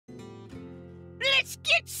Let's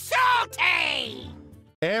get salty!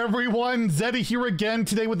 Hey everyone, Zeddy here again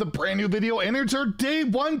today with a brand new video, and it's our day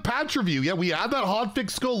one patch review. Yeah, we had that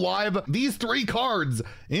hotfix go live. These three cards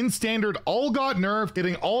in standard all got nerfed,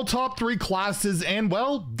 getting all top three classes, and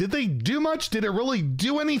well, did they do much? Did it really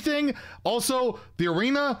do anything? Also, the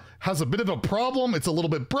arena has a bit of a problem. It's a little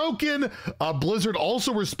bit broken. Blizzard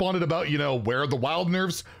also responded about, where are the wild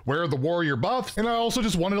nerfs, where are the warrior buffs, and I also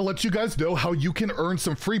just wanted to let you guys know how you can earn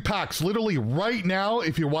some free packs literally right now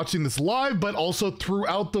if you're watching this live, but also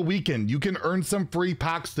throughout the weekend. You can earn some free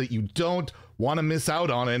packs that you don't want to miss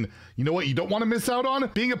out on. And you know what you don't want to miss out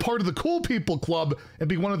on? Being a part of the Cool People Club and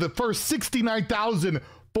being one of the first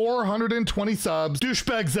 69,420 subs.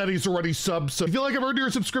 Douchebag Zeddy's already subbed, so if you like I've earned your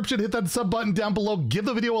subscription, hit that sub button down below, give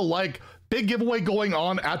the video a like. Big giveaway going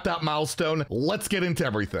on at that milestone. Let's get into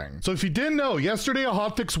everything. So if you didn't know, yesterday a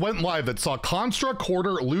hotfix went live that saw Construct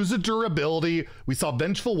Hoarder lose its durability. We saw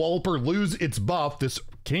Vengeful Walloper lose its buff. This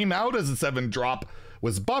came out as a 7 drop,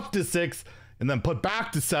 was buffed to 6, and then put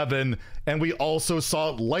back to 7. And we also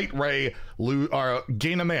saw Light Ray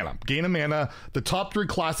gain a mana. The top three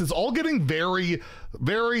classes all getting very,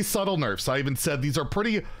 very subtle nerfs. I even said these are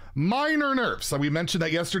pretty minor nerfs. So we mentioned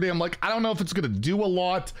that yesterday. I'm like, I don't know if it's going to do a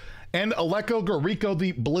lot. And Aleko Goriko,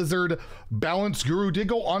 the Blizzard balance guru, did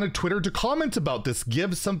go on to Twitter to comment about this,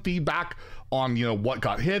 give some feedback on, what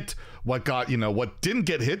got hit, what didn't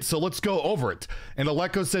get hit. So let's go over it. And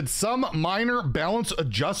Aleko said some minor balance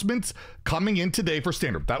adjustments coming in today for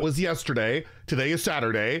standard. That was yesterday. Today is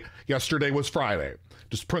Saturday. Yesterday was Friday.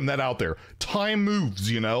 Just putting that out there. Time moves,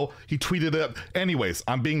 He tweeted it. Anyways,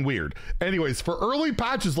 I'm being weird. Anyways, for early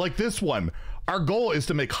patches like this one, our goal is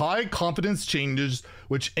to make high confidence changes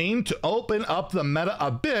which aim to open up the meta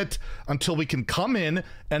a bit until we can come in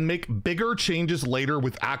and make bigger changes later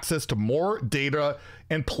with access to more data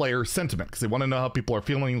and player sentiment, because they want to know how people are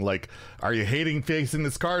feeling. Like, are you hating facing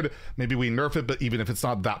this card? Maybe we nerf it, but even if it's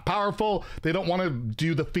not that powerful, they don't want to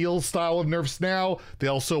do the feel style of nerfs now. They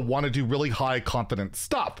also want to do really high confidence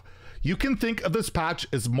stuff. You can think of this patch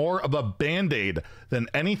as more of a band-aid than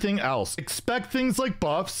anything else. Expect things like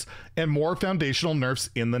buffs and more foundational nerfs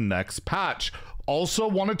in the next patch. Also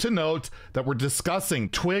wanted to note that we're discussing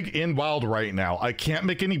Twig in Wild right now. I can't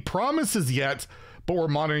make any promises yet, but we're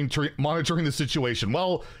monitoring the situation.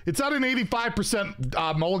 Well, it's at an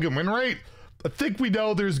 85% mulligan win rate. I think we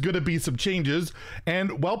know there's going to be some changes,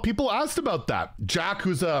 and well, people asked about that. Jack,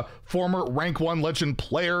 who's a former rank 1 legend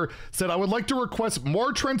player, said, I would like to request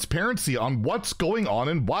more transparency on what's going on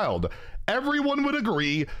in Wild. Everyone would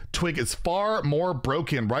agree Twig is far more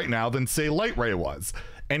broken right now than, say, Light Ray was,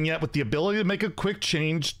 and yet with the ability to make a quick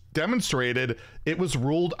change demonstrated, it was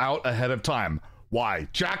ruled out ahead of time. Why?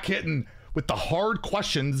 Jack hitting with the hard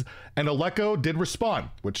questions, and Aleko did respond,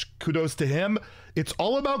 which kudos to him. It's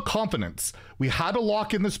all about confidence. We had to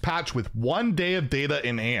lock in this patch with 1 day of data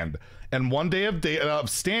in hand, and 1 day of data of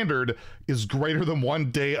standard is greater than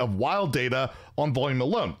 1 day of wild data on volume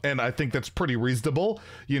alone. And I think that's pretty reasonable.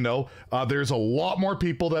 There's a lot more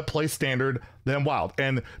people that play standard than wild.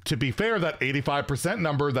 And to be fair, that 85%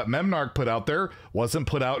 number that Memnarch put out there wasn't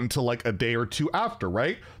put out until like a day or two after,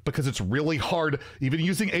 right? Because it's really hard, even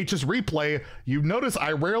using HS replay, you notice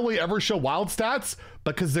I rarely ever show wild stats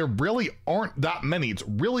because there really aren't that many. It's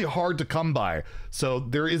really hard to come by. So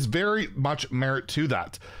there is very much merit to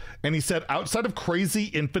that. And he said, outside of crazy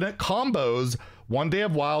infinite combos, 1 day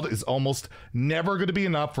of wild is almost never going to be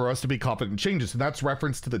enough for us to be confident in changes. And that's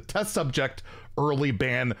reference to the test subject early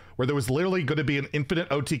ban, where there was literally going to be an infinite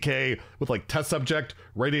OTK with like test subject,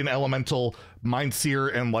 Radiant Elemental, Mind Seer,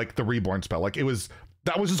 and like the Reborn spell. Like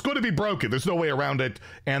that was just going to be broken. There's no way around it.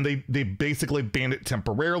 And they basically banned it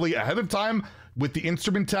temporarily ahead of time. With the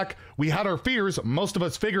instrument tech, we had our fears. Most of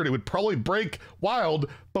us figured it would probably break wild,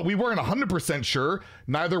 but we weren't 100% sure.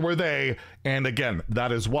 Neither were they. And again,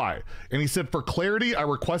 that is why. And he said, for clarity, I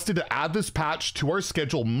requested to add this patch to our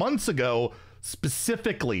schedule months ago,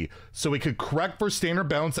 specifically so we could correct for standard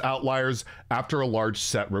balance outliers after a large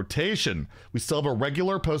set rotation. We still have a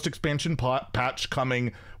regular post-expansion patch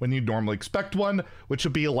coming when you'd normally expect one, which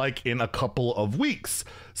would be like in a couple of weeks.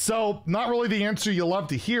 So not really the answer you love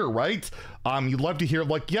to hear, right? You'd love to hear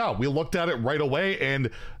like, yeah, we looked at it right away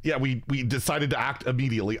and yeah, we decided to act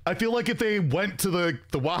immediately. I feel like if they went to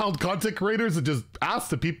the wild content creators and just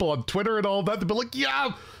asked the people on Twitter and all that, they'd be like,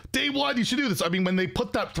 yeah, day one, you should do this. I mean, when they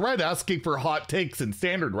put that thread asking for hot takes in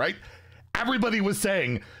standard, right? Everybody was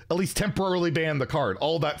saying at least temporarily ban the card,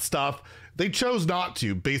 all that stuff. They chose not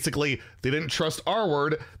to. Basically, they didn't trust our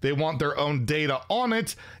word. They want their own data on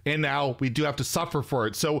it. And now we do have to suffer for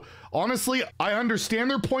it. So honestly, I understand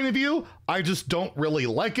their point of view. I just don't really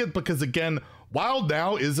like it because, again, Wild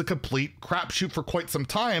now is a complete crapshoot for quite some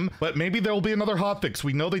time, but maybe there will be another hotfix.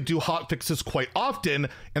 We know they do hotfixes quite often,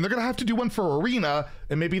 and they're gonna have to do one for Arena,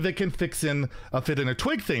 and maybe they can fix in a fit in a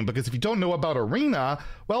twig thing, because if you don't know about Arena,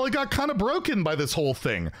 well, it got kind of broken by this whole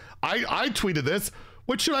thing. I tweeted this,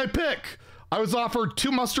 what should I pick? I was offered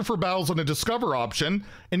 2 muster for battles on a discover option,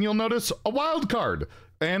 and you'll notice a wild card.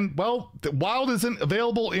 And well, the wild isn't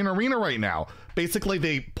available in Arena right now. Basically,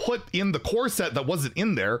 they put in the core set that wasn't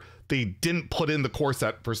in there. They didn't put in the core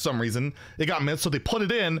set for some reason. It got missed, so they put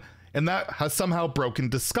it in, and that has somehow broken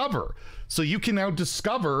discover. So you can now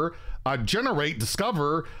discover a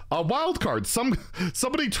wild card. Somebody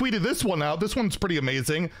tweeted this one out. This one's pretty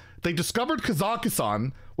amazing. They discovered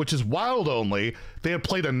Kazakhstan, which is wild only. They had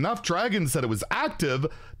played enough dragons that it was active.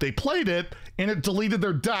 They played it, and it deleted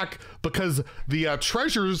their deck because the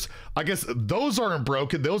treasures, I guess those aren't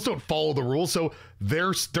broken. Those don't follow the rules, so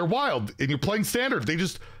they're wild. And you're playing standard. They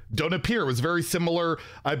just don't appear. It was very similar,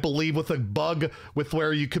 I believe, with a bug with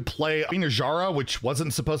where you could play Najara, which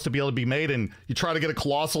wasn't supposed to be able to be made, and you try to get a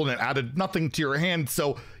Colossal and it added nothing to your hand.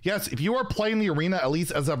 So yes, if you are playing the Arena, at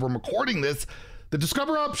least as I'm recording this, the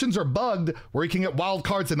Discover options are bugged where you can get wild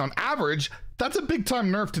cards, and on average, that's a big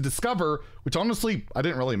time nerf to Discover, which honestly, I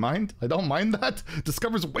didn't really mind. I don't mind that.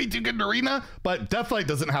 Discover's way too good in Arena, but Deathlight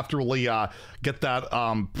doesn't have to really get that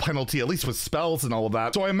penalty, at least with spells and all of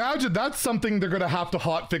that. So I imagine that's something they're gonna have to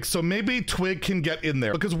hotfix, so maybe Twig can get in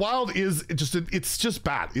there, because Wild is it's just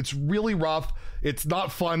bad. It's really rough. It's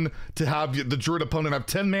not fun to have the Druid opponent have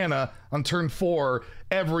 10 mana on turn 4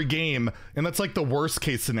 every game, and that's like the worst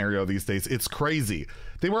case scenario these days. It's crazy.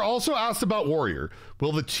 They were also asked about Warrior.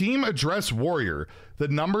 Will the team address Warrior? The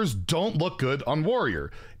numbers don't look good on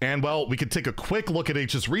Warrior. And well, we could take a quick look at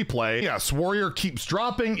HS replay. Yes, Warrior keeps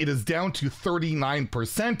dropping. It is down to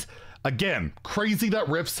 39%. Again, crazy that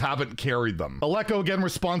Rifts haven't carried them. Aleko again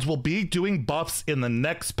responds, we'll be doing buffs in the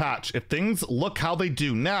next patch. If things look how they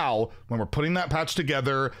do now, when we're putting that patch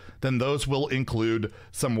together, then those will include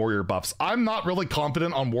some Warrior buffs. I'm not really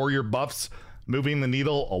confident on Warrior buffs moving the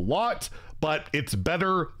needle a lot, but it's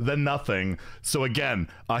better than nothing. So again,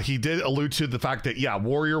 he did allude to the fact that, yeah,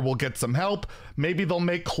 Warrior will get some help. Maybe they'll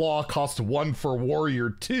make Claw cost 1 for Warrior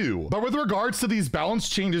 2. But with regards to these balance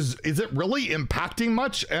changes, is it really impacting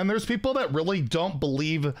much? And there's people that really don't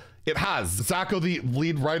believe it has. Zako, the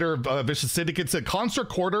lead writer of Vicious Syndicate, said Construct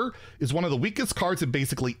Quarter is one of the weakest cards in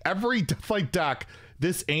basically every Deathlight deck.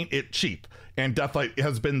 This ain't it cheap. And Deathlight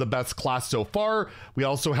has been the best class so far. We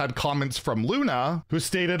also had comments from Luna, who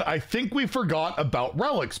stated, I think we forgot about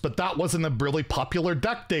Relics, but that wasn't a really popular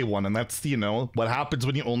deck day one. And that's, you know, what happens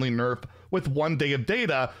when you only nerf with 1 day of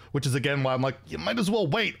data, which is again why I'm like, you might as well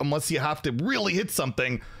wait unless you have to really hit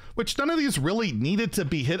something, which none of these really needed to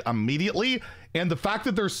be hit immediately. And the fact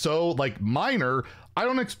that they're so like minor, I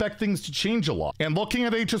don't expect things to change a lot. And looking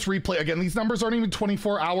at HS replay, again, these numbers aren't even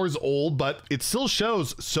 24 hours old, but it still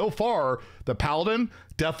shows so far the Paladin,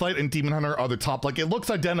 Deathlight, and Demon Hunter are the top. Like, it looks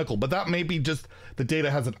identical, but that may be just the data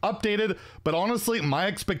hasn't updated. But honestly, my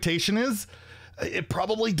expectation is it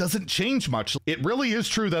probably doesn't change much. It really is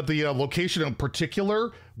true that the location in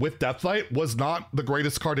particular with Deathlight was not the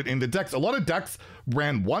greatest card in the decks. A lot of decks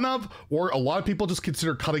ran one of, or a lot of people just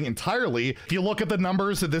consider cutting entirely. If you look at the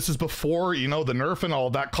numbers, and this is before, you know, the nerf and all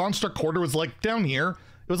that, Construct Quarter was like down here.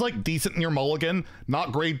 It was like decent near mulligan,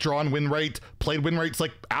 not great drawn win rate, played win rates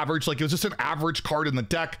like average, like it was just an average card in the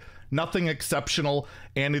deck. Nothing exceptional,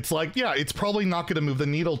 and it's like, yeah, it's probably not going to move the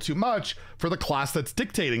needle too much for the class that's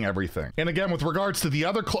dictating everything. And again, with regards to the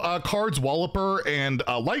other cards, Walloper and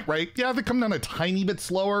Light Rate, yeah, they come down a tiny bit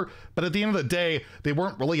slower, but at the end of the day, they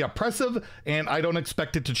weren't really oppressive, and I don't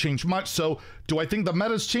expect it to change much. So do I think the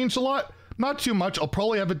meta's changed a lot? Not too much. I'll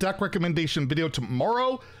probably have a deck recommendation video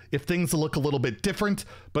tomorrow if things look a little bit different.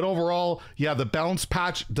 But overall, yeah, the balance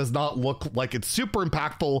patch does not look like it's super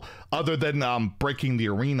impactful other than breaking the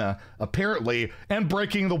Arena, apparently, and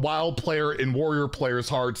breaking the Wild player and Warrior players'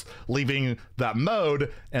 hearts, leaving that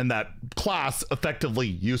mode and that class effectively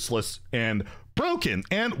useless and broken.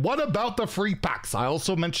 And what about the free packs? I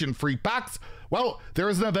also mentioned free packs. Well, there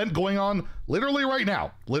is an event going on literally right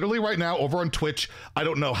now over on Twitch. I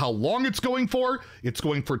don't know how long it's going for. It's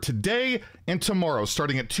going for today and tomorrow,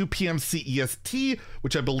 starting at 2 p.m. CEST,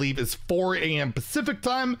 which I believe is 4 a.m. Pacific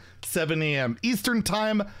time, 7 a.m. Eastern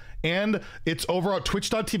time. And it's over at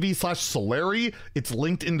twitch.tv/Solari. It's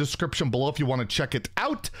linked in description below if you want to check it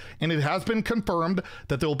out. And it has been confirmed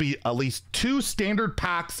that there will be at least 2 standard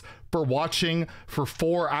packs for watching for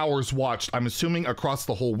 4 hours watched. I'm assuming across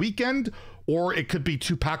the whole weekend, or it could be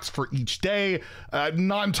 2 packs for each day.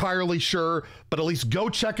 Not entirely sure, but at least go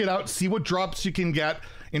check it out, see what drops you can get.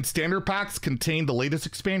 in standard packs contain the latest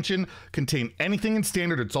expansion, contain anything in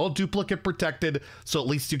standard. It's all duplicate protected, so at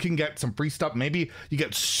least you can get some free stuff. Maybe you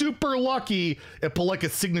get super lucky and pull like a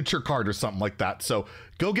signature card or something like that. So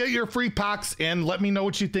go get your free packs and let me know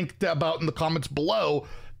what you think about in the comments below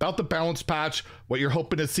about the balance patch, what you're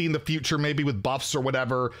hoping to see in the future, maybe with buffs or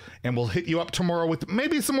whatever, and we'll hit you up tomorrow with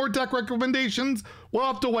maybe some more deck recommendations. We'll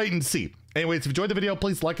have to wait and see. Anyways, if you enjoyed the video,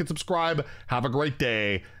 please like and subscribe. Have a great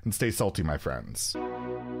day and stay salty, my friends.